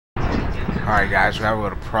Alright guys, we have a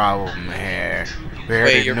little problem here. We heard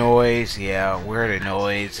Wait, a noise, yeah, we heard a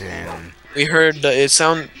noise and we heard it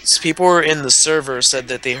sounds. People were in the server said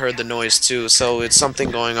that they heard the noise too, so it's something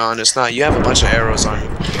going on. It's not. You have a bunch of arrows on you.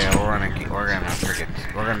 yeah,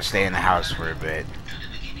 we're gonna stay in the house for a bit.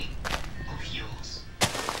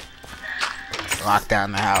 Lock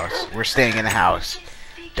down the house. We're staying in the house.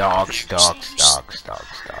 Dogs, dogs, dogs,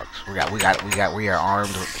 dogs, dogs. We are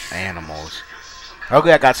armed with animals.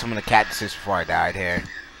 Okay, I got some of the cactuses before I died here.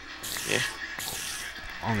 Yeah.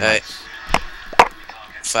 Oh, nice.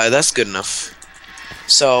 Fine, that's good enough.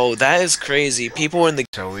 So that is crazy. People in the.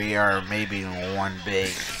 So we are maybe in one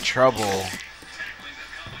big trouble.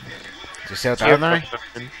 Is it still thundering?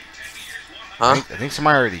 Huh? I think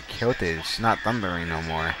somebody already killed it. It's not thundering no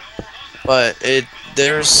more. But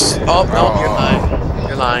there's. Oh no, you're lying.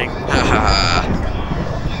 You're lying. Haha.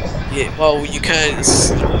 Yeah. Well, you can't.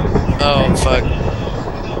 Oh fuck.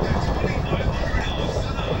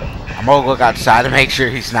 I'm gonna look outside to make sure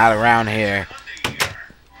he's not around here.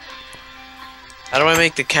 How do I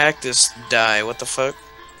make the cactus die? What the fuck?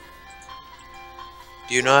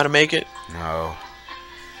 Do you know how to make it? No.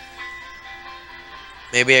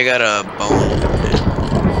 Maybe I got a bone.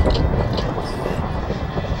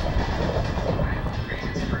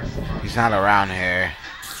 He's not around here.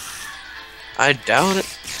 I doubt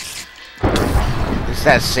it. It's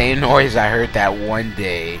that same noise I heard that one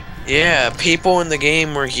day. Yeah, people in the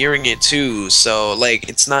game were hearing it too, so like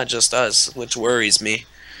it's not just us, which worries me.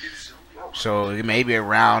 So it may be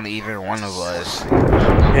around either one of us.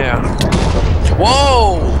 Yeah.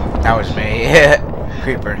 Whoa! That was me.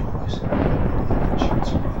 Creeper.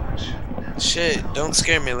 Shit, don't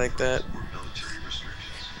scare me like that.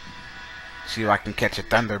 See if I can catch a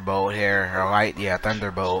thunderbolt here. Or light, yeah,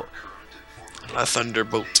 thunderbolt. A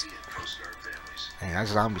thunderbolt. Hey, that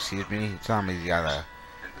zombie sees me. Zombie's got a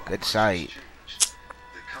good sight.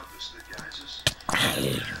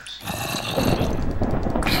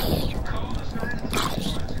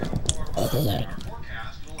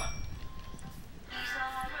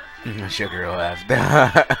 Sugar left.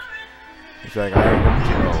 He's like, alright, come to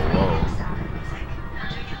go. Whoa.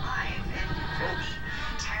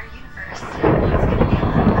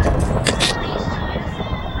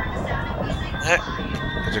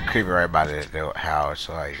 There's a creeper right by the house,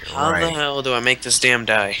 like, How the hell do I make this damn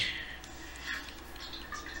die?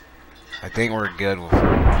 I think we're good with.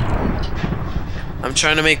 I'm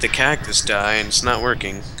trying to make the cactus die and it's not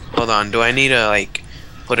working. Hold on, do I need to like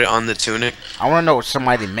put it on the tunic? I want to know if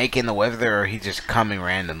somebody making the wither or he just coming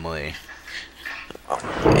randomly.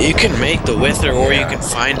 You can make the wither or you can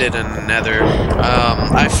find it in another.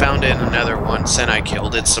 I found it in another once and I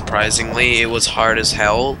killed it surprisingly. It was hard as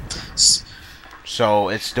hell. So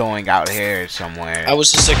it's doing out here somewhere. I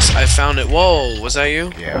was just I found it. Whoa, was that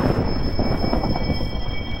you? Yeah.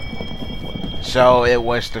 So it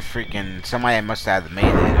was the freaking somebody must have made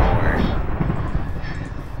it, or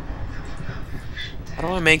how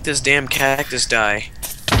do I make this damn cactus die?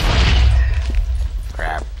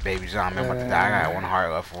 crap, baby zombie, I'm about to die. I got one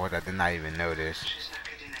heart left for it. I did not even notice.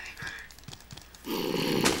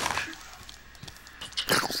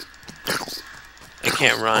 I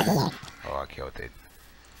can't run. Oh, I killed it.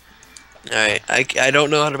 Alright, I don't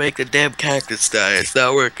know how to make the damn cactus die. It's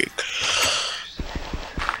not working.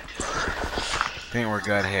 I think we're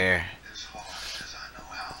good here.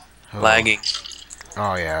 Oh. Lagging.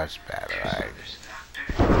 Oh yeah, it's bad lag.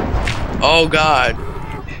 Oh god.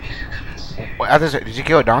 What, did you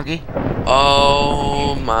kill a donkey?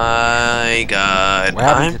 Oh my god.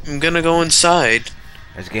 I'm gonna go inside.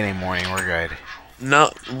 It's getting morning, we're good.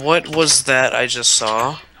 No, what was that I just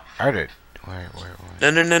saw? I heard it. Where?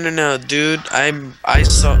 No, dude. I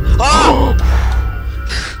saw. Oh!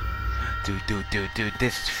 Dude,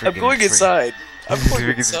 this is freaking. I'm going inside. I'm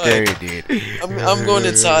going inside. Scary, dude. I'm going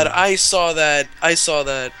inside. I saw that.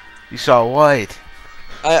 You saw what?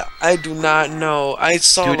 I do not know. I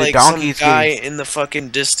saw dude, like some guy in the fucking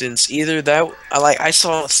distance. Either that, I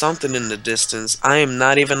saw something in the distance. I am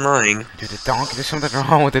not even lying. Dude, the donkey. There's something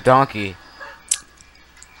wrong with the donkey.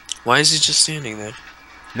 Why is he just standing there?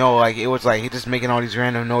 No, like it was like he just making all these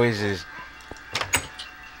random noises.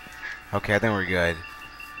 Okay, I think we're good.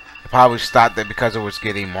 I probably stopped it because it was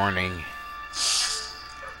getting morning.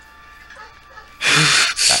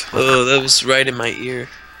 Oh, that was right in my ear.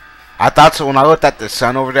 I thought so when I looked at the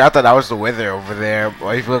sun over there. I thought that was the wither over there.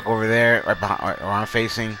 But if you look over there, right behind, where I'm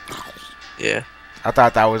facing. Yeah. I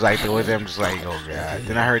thought that was like the wither. I'm just like, oh god.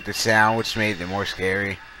 Then I heard the sound, which made it more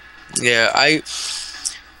scary. Yeah, I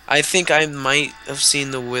think I might have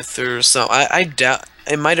seen the wither or something. I doubt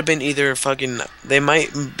it might have been either fucking. They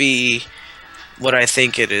might be what I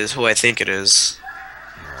think it is, who I think it is.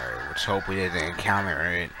 Alright, let's hope we didn't encounter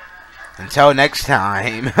it. Until next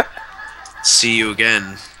time. See you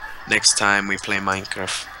again next time we play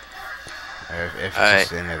Minecraft. If it's just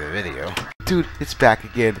the end of the video. Dude, it's back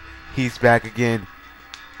again. He's back again.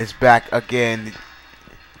 It's back again.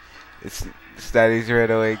 It's Studies right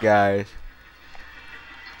away, guys.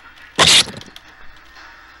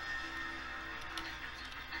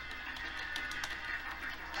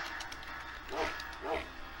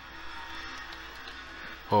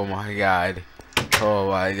 Oh my god. Oh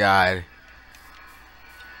my god.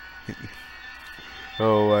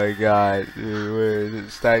 Oh my god. Dude, where is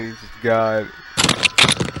it? Studies is gone.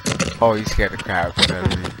 Oh, he's scared of crap.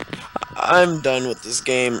 I'm done with this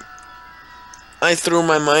game. I threw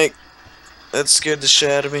my mic. That scared the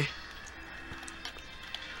shit out of me.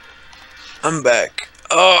 I'm back.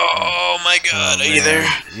 Oh my god, are you there?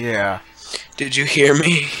 Yeah. Did you hear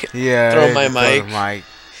me? Yeah. Throw my mic.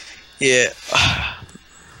 Yeah.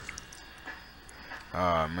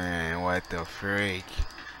 Oh man, what the freak?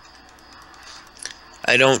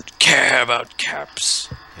 I don't care about caps.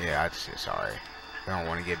 Yeah, I'm just sorry. I don't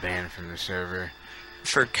want to get banned from the server.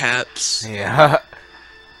 For caps? Yeah.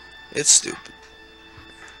 It's stupid.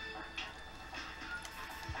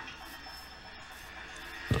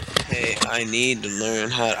 Hey, I need to learn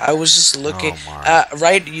how. I was just looking.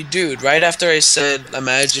 Dude. Right after I said,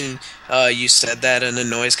 imagine you said that and a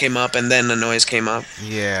noise came up, and then the noise came up.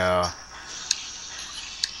 Yeah.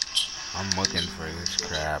 I'm looking for this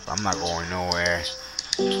crap. I'm not going nowhere.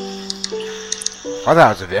 I thought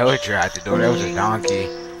it was a villager at the door. That was a donkey.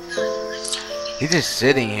 He's just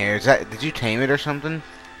sitting here. Did you tame it or something?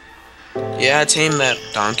 Yeah, I tamed that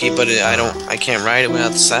donkey, but I can't ride it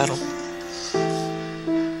without the saddle.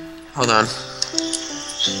 Hold on.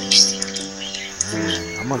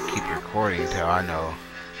 I'm gonna keep recording until I know what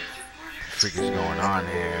the freak is going on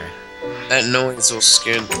here. That noise will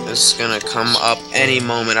scare. It's gonna come up any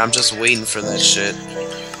moment. I'm just waiting for that shit.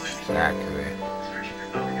 Exactly.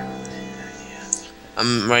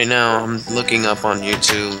 Right now. I'm looking up on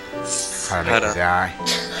YouTube How to die.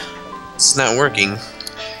 It's not working.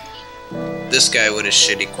 This guy with his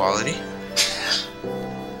shitty quality.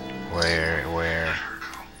 Where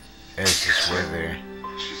is this wither?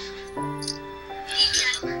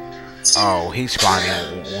 Oh, he's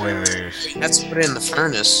spawning withers. That's put it in the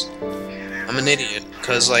furnace. I'm an idiot,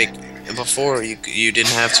 cause like before you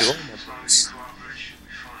didn't have to.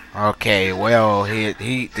 Okay, well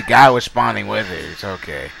the guy was spawning withers.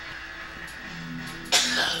 Okay.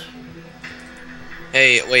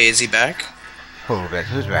 Hey, wait, is he back?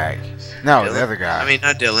 Who's back? No, Dylan? the other guy. I mean,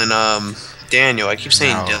 not Dylan. Daniel. I keep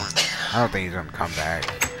saying No, Dylan. I don't think he's gonna come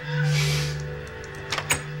back.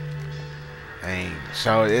 Dang.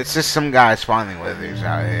 So it's just some guy spawning withers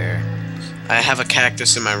out here. I have a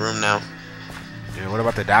cactus in my room now. Dude, what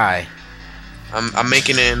about the dye? I'm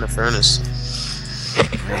making it in the furnace.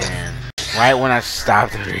 Man, right when I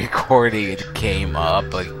stopped the recording, it came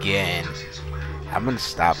up again. I'm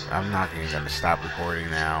not even gonna stop recording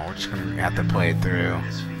now. We're just gonna have to play it through.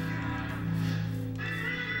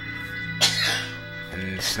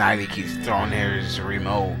 And Snivy keeps throwing his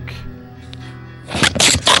remote.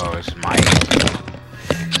 Oh, it's mic.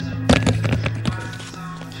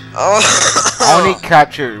 Oh. I only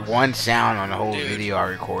captured one sound on the whole Dude. video I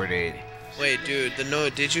recorded. Wait, dude,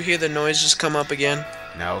 did you hear the noise just come up again?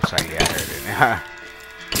 No, it's like, yeah, I heard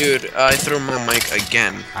it. Dude, I threw my mic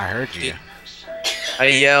again. I heard you. I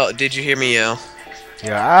yelled. Did you hear me yell?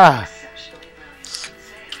 Yeah,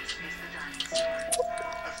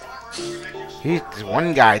 He's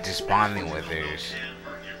one guy just spawning withers.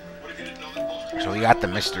 So we got the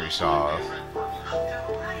mystery solved.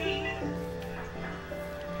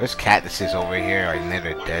 There's cactuses over here, like near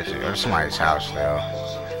the desert. Or somebody's house, though.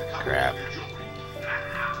 Crap.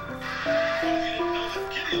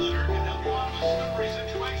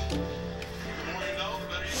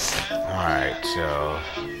 Alright, so...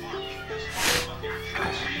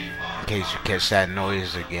 in case you catch that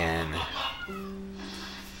noise again.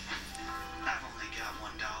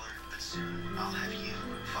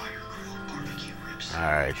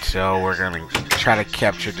 Alright, so we're gonna try to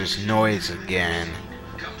capture this noise again.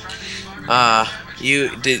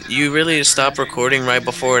 You really stop recording right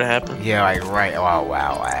before it happened? Yeah, like right,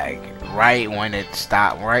 wow, like right when it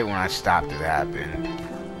stopped, right when I stopped it happened.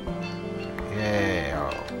 Yeah.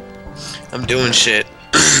 I'm doing shit.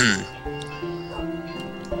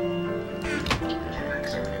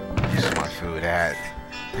 Where's my food at?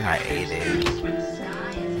 I think I ate it.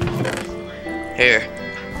 Here,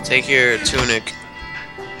 take your tunic.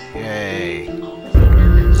 Yay.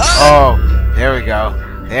 Oh, there we go.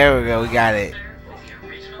 There we go. We got it.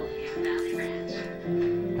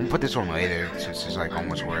 put this one later since it's like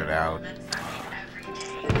almost wore out.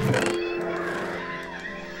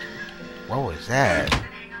 What was that?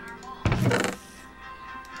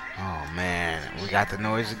 Oh man, we got the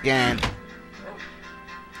noise again.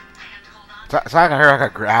 It's like I heard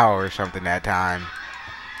like a growl or something that time.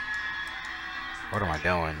 What am I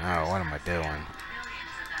doing? Oh, what am I doing?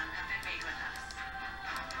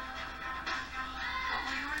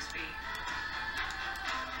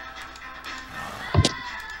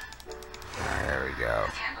 There we go.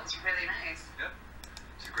 It's really nice. Yep.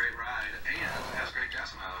 It's a great ride and has great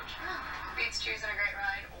gas mileage. Beats choosing a great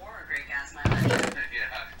ride or a great gas mileage.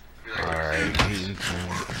 Yeah. Alright, eating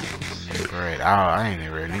some great. Oh, I ain't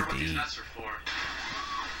even really need to eat.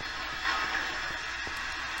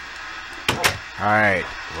 Alright,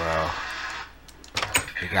 well,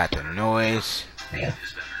 we got the noise,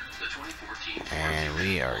 and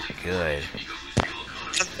we are good.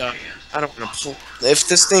 I don't want to pull. If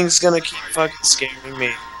this thing's gonna keep fucking scaring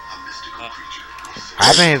me.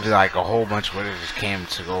 I think like a whole bunch of what just came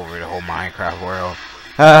to go over the whole Minecraft world.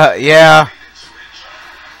 Yeah.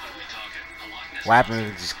 What happened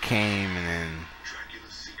if it just came and then...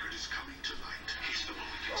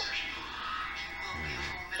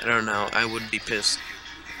 I don't know. I would be pissed.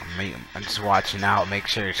 I'm just watching out, make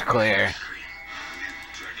sure it's clear.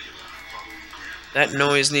 That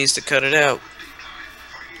noise needs to cut it out.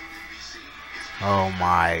 Oh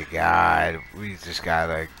my god, we just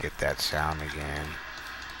gotta get that sound again.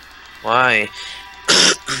 Why?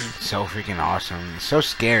 So freaking awesome. So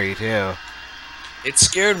scary too. It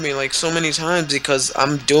scared me like so many times because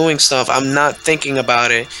I'm doing stuff, I'm not thinking about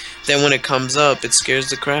it. Then when it comes up, it scares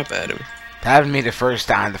the crap out of me. That happened to me the first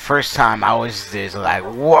time. The first time I was just like,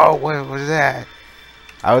 whoa, what was that?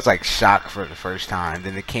 I was like shocked for the first time.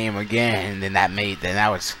 Then it came again, and then that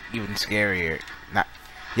was even scarier.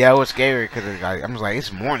 Yeah, it was scary because I was like, it's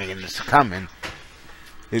morning and it's coming.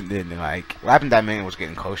 And then like, what happened that man was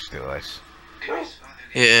getting close to us.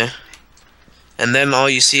 Yeah. And then all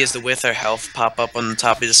you see is the with our health pop up on the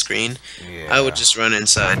top of the screen. Yeah. I would just run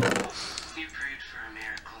inside.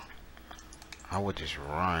 I would just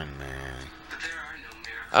run, man.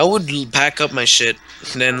 I would pack up my shit,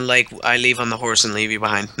 and then like I leave on the horse and leave you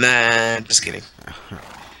behind. Nah, just kidding.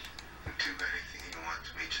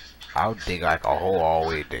 I'll dig like a hole all the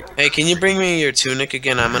way dig. Hey, can you bring me your tunic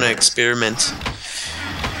again? I'm gonna experiment.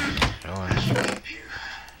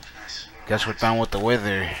 Guess we're done with the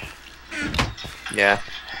wither. Yeah.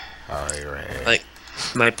 Oh, you're right. Like,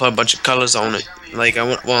 might put a bunch of colors on it. Like I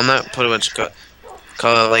want, well, not put a bunch of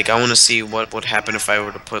color. Like I want to see what would happen if I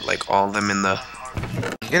were to put like all of them in the.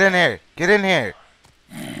 Get in here! Get in here!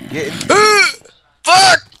 Get in.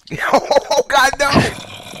 Fuck! Oh god, no!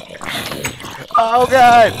 Oh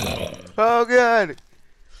god! Oh god!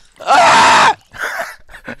 Ah!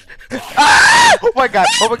 Ah! Oh my god!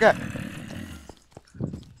 Oh my god!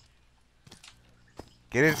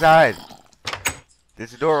 Get inside!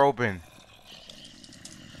 There's a door open.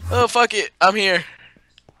 Oh fuck it! I'm here.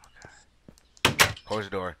 Close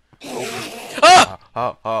the door. Ah!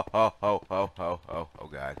 Oh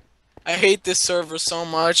god. I hate this server so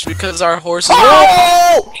much because our horses.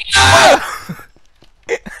 Oh!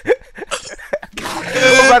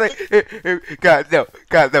 God no!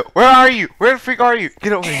 God no! Where are you? Where the freak are you?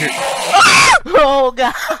 Get over here! Oh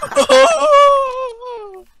god!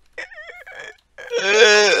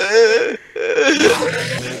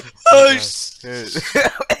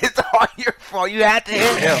 It's all your fault. You had to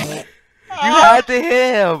hit him. You had to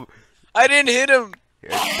hit him. I didn't hit him.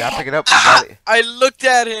 Here, now pick it up. I looked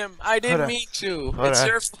at him. I didn't mean to. It's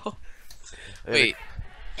your fault. Wait.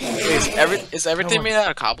 Is everything made out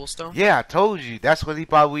of cobblestone? Yeah, I told you. That's what he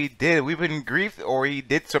probably did. We've been griefed, or he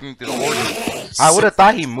did something to the horses. I would have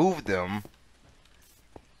thought he moved them.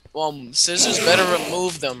 Well, Scissors better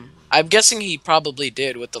remove them. I'm guessing he probably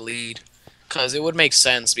did with the lead. Because it would make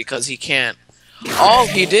sense, because he can't. Oh,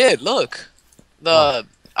 he did, look.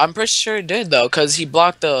 I'm pretty sure he did, though, because he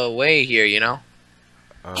blocked the way here, you know?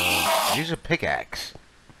 Use a pickaxe.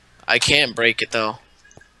 I can't break it, though.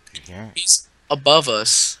 You can't? He's above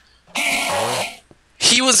us.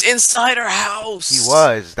 He was inside our house! He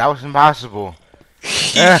was. That was impossible.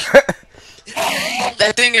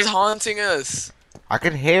 That thing is haunting us. I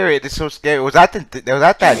can hear it. It's so scary. Was that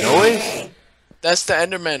that noise? That's the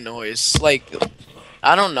Enderman noise. Like,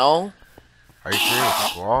 I don't know. Are you sure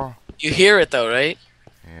it's a wall? You hear it though, right?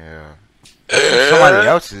 Yeah. Somebody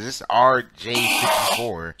else's. This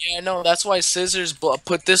RJ64. Yeah, no. That's why Scissors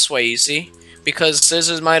put this way. You see, because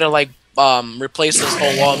Scissors might have like replaced this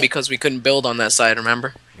whole wall because we couldn't build on that side.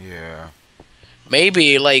 Remember? Yeah.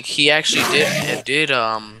 Maybe like he actually did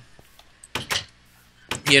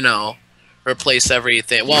you know, replace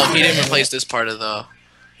everything. Well, he didn't replace this part of the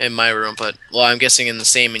in my room, but well, I'm guessing in the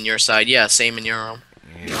same in your side. Yeah, same in your room.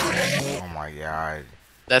 Yeah. Oh my god.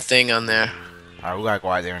 That thing on there. Alright, we gotta go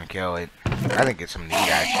out there and kill it. I didn't get some meat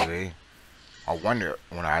actually. I wonder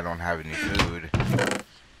when I don't have any food.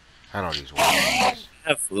 I don't these watermelons.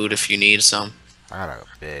 Have food if you need some. I got a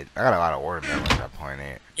bit. I got a lot of watermelons at point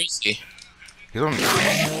eight. Where's he? He's on.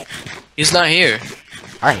 He's not here.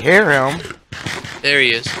 I hear him. There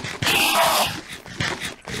he is.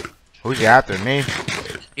 Who's he after me?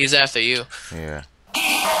 He's after you. Yeah.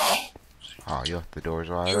 Oh, yo, the door's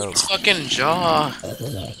wide Use open. his fucking jaw.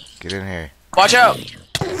 Get in here. Watch out!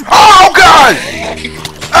 Oh god!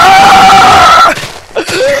 Ah!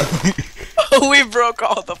 We broke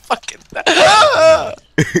all the fucking.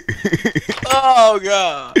 Oh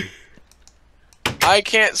god! I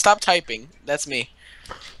can't stop typing. That's me.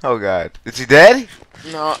 Oh god. Is he dead?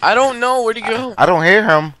 No, I don't know. Where'd he go? I don't hear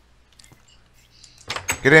him.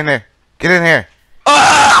 Get in there. Get in here.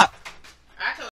 Ah!